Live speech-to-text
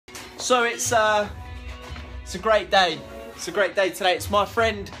So it's a great day. It's a great day today. It's my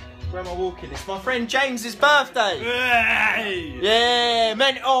friend. Where am I walking? It's my friend James's birthday. Hey! Yeah,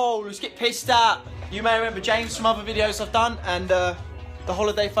 man. Oh, let's get pissed out. You may remember James from other videos I've done and the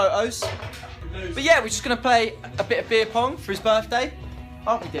holiday photos. But yeah, we're just gonna play a bit of beer pong for his birthday,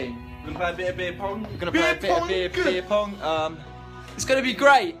 aren't we, Dean? We're gonna play a bit of beer pong. We're gonna play a bit of beer pong. It's gonna be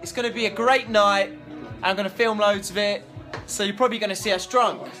great. It's gonna be a great night. I'm gonna film loads of it. So you're probably gonna see us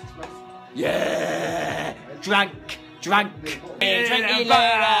drunk. Yeah, drunk. Yeah,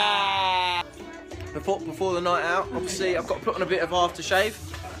 Before the night out, obviously I've got to put on a bit of aftershave.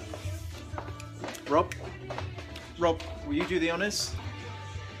 Rob, will you do the honours?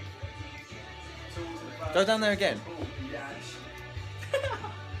 Go down there again.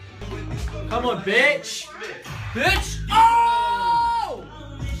 Come on, bitch! Bitch! Oh!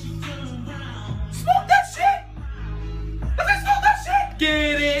 Smoke that shit! Let's smoke that shit!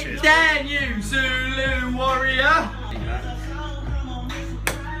 Get it down, you Zulu warrior!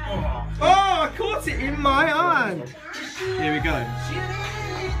 Oh, I caught it in my hand! Here we go.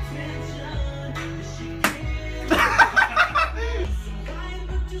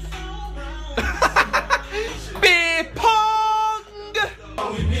 Beer pong!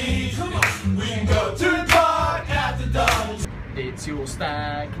 It's your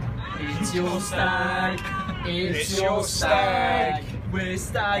stag, it's your stag, it's your stag. We're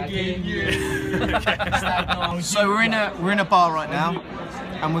stagging you. So we're in a bar right now,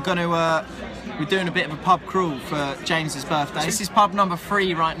 and we're doing a bit of a pub crawl for James's birthday. This is pub number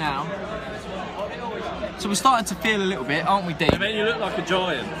 3 right now. So we're starting to feel a little bit, aren't we, Dean? I mean, you look like a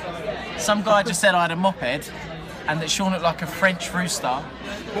giant. Some guy just said I had a moped, and that Sean looked like a French rooster.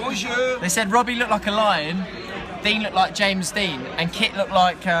 Bonjour. They said Robbie looked like a lion, Dean looked like James Dean, and Kit looked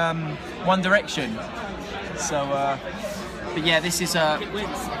like One Direction. So, but yeah, this is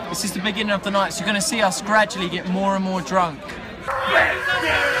the beginning of the night. So you're going to see us gradually get more and more drunk.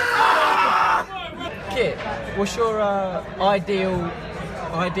 Kit, what's your ideal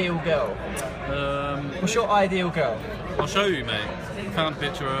girl? What's your ideal girl? I'll show you, mate. I found a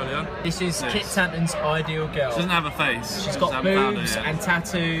picture earlier. This is Kit Tanton's ideal girl. She doesn't have a face. She's got boobs and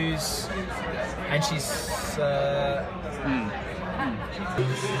tattoos, and she's.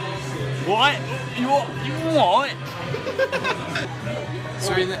 What? You what?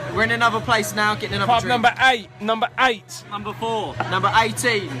 So we're in another place now, getting another Pub drink. number 8. Number 8. Number 4. Number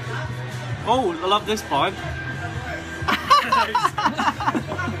 18. Oh, I love this bike.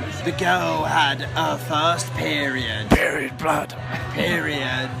 The girl had her first period. Period blood.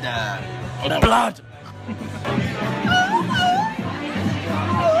 Period. Blood.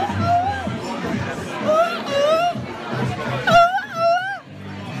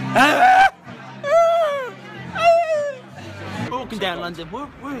 We're walking down London. We're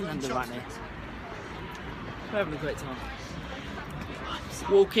in London right now. We're having a great time.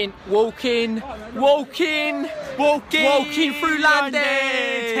 Walking through London. Walking through London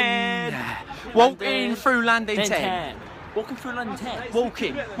 10. Walking through London 10. Walking. Through London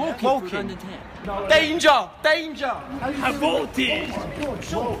 10. Danger. A voltage.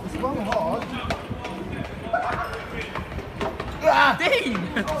 Dean.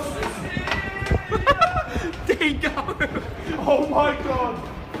 Dean, go. Oh my god.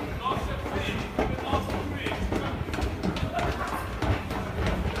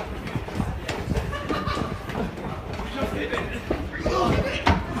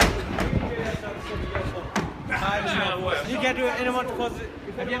 You can do it in a month because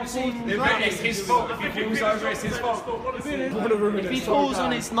have you ever seen? It's his fault. If he falls over, it's his fault. If he falls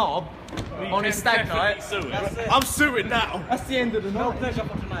on his knob, on his stag night, I'm suing now. That's the end of the night. Pleasure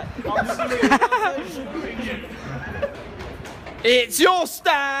for tonight. it's your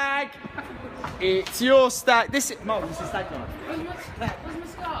stag. It's your stag. This is No, this is stag night. Where's my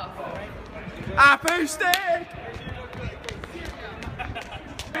scarf? Happy stag.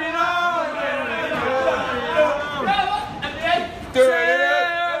 Celebrate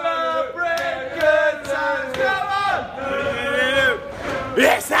good times, come on!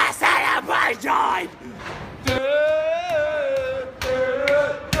 It's a celebration!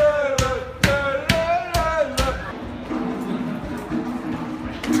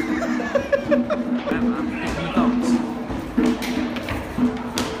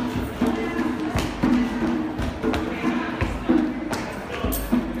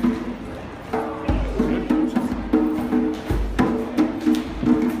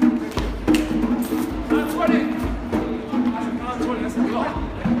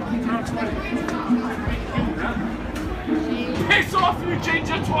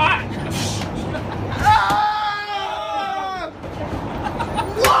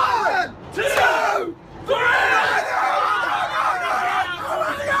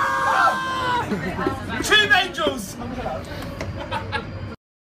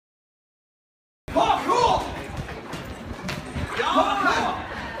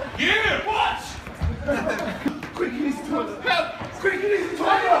 Yeah, watch! Quick, he needs to toilet. Help! Quick, he needs to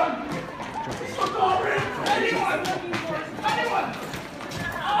toilet! Anyone! Anyone!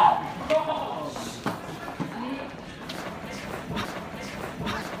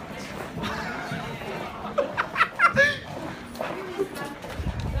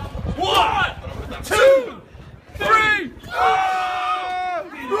 One, two, three!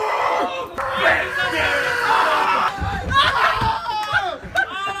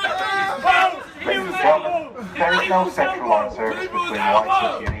 There is no centralised service between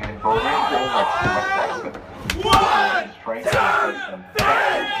White's Union and Bullring or Western. One, Straight two,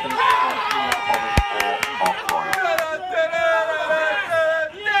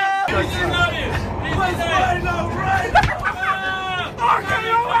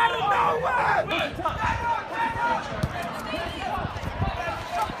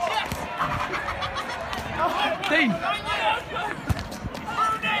 Dean!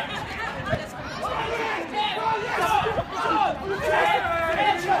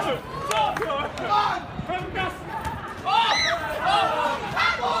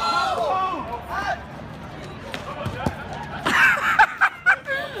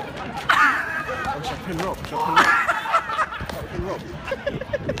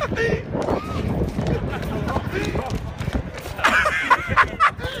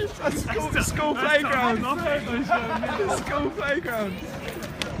 School playground! School playground!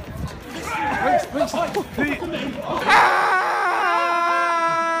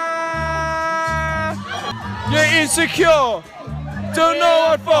 You're insecure! Don't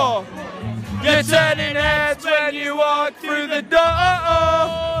know what for! You're turning heads when you walk through the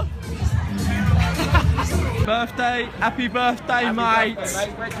door! Birthday, happy birthday, mate!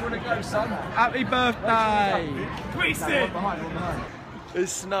 Where do you want to go, son? Happy birthday! Wasted!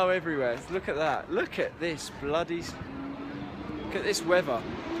 There's snow everywhere. Look at that. Look at this bloody... Look at this weather.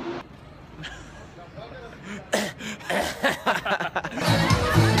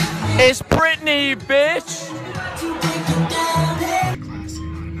 It's Britney, bitch!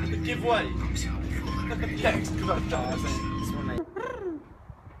 Give way.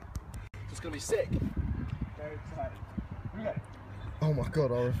 It's gonna be sick. Very excited. Oh my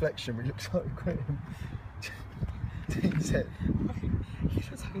god, our reflection, we look so grim. Dean said.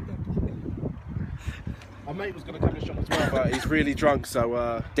 My mate was going to come and shop as well, but he's really drunk,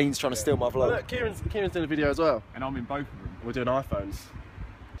 so Dean's trying to steal my vlog. look, Kieran's doing a video as well. And I'm in both of them. We're doing iPhones.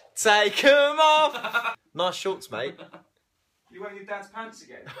 Take 'em off! Nice shorts, mate. You wearing your dad's pants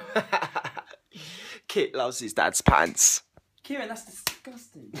again? Kit loves his dad's pants. Kieran, that's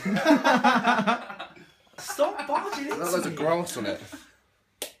disgusting. Stop barging into There's loads of grass on it.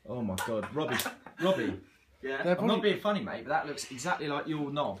 Oh my god, Robbie. Yeah. I'm not being funny, mate, but that looks exactly like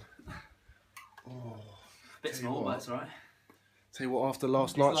your knob. Bit small, but it's alright. Tell you what, after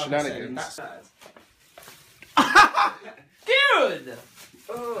last night's shenanigans. That's bad. Kieran!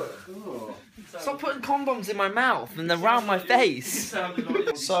 Stop putting condoms in my mouth and around my face.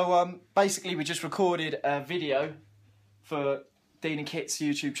 So, basically we just recorded a video for Dean and Kit's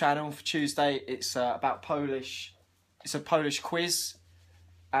YouTube channel for Tuesday. It's about Polish. It's a Polish quiz.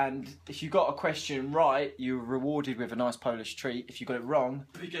 And if you got a question right, you were rewarded with a nice Polish treat. If you got it wrong,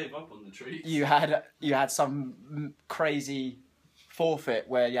 We gave up on the treat. you had some crazy forfeit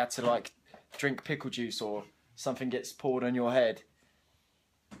where you had to like drink pickle juice or something gets poured on your head.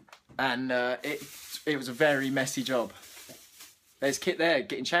 And it was a very messy job. There's Kit there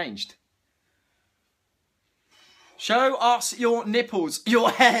getting changed. Show us your nipples. Your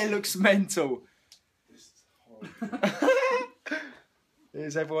hair looks mental.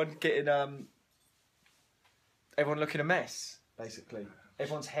 Is everyone getting everyone looking a mess, basically.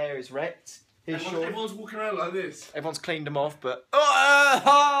 Everyone's hair is wrecked. Here's Sean. Everyone's walking around like this. Everyone's cleaned them off, but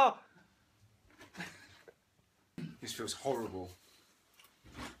This feels horrible.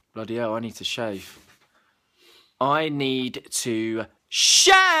 bloody hell, I need to shave. I need to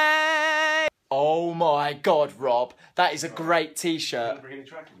shave. Oh my god, Rob, that is a great t-shirt. Bring any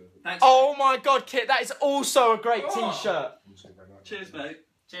tracking with it. Thanks. Oh my god, Kit, that is also a great t-shirt. Cheers, mate.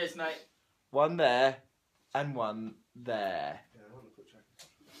 Cheers, mate. One there and one there. Yeah, I want to put tracking.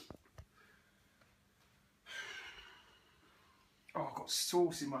 Oh, I've got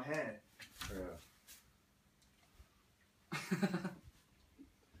sauce in my hair. Yeah.